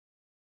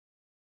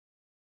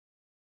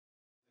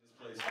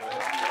If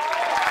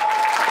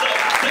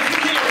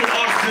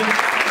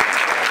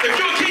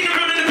you're a kingdom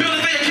in the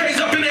building, throw your case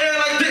up in the air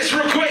like this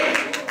real quick.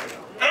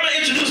 I'm gonna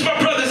introduce my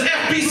brothers,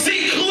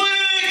 FBC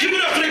KLIK. Give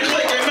it up for the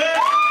KLIK, man.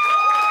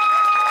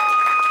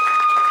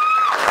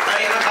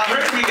 I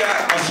heard we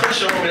got a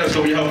special homie that's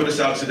gonna be helping us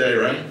out today,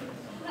 right?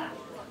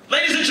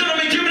 Ladies and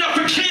gentlemen, give it up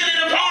for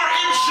Canon of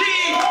RMG.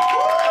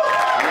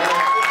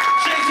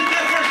 Chasing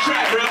that first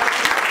track, bro.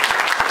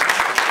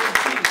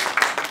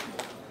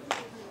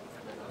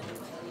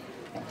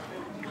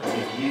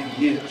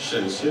 Yeah.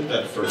 Shit, hit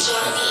that first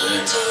track,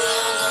 man.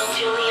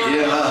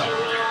 Yeah,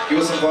 give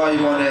us some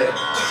volume on that.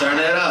 Turn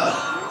that up.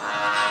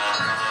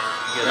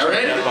 Y'all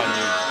ready?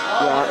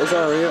 Yeah, it's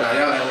already.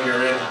 Y'all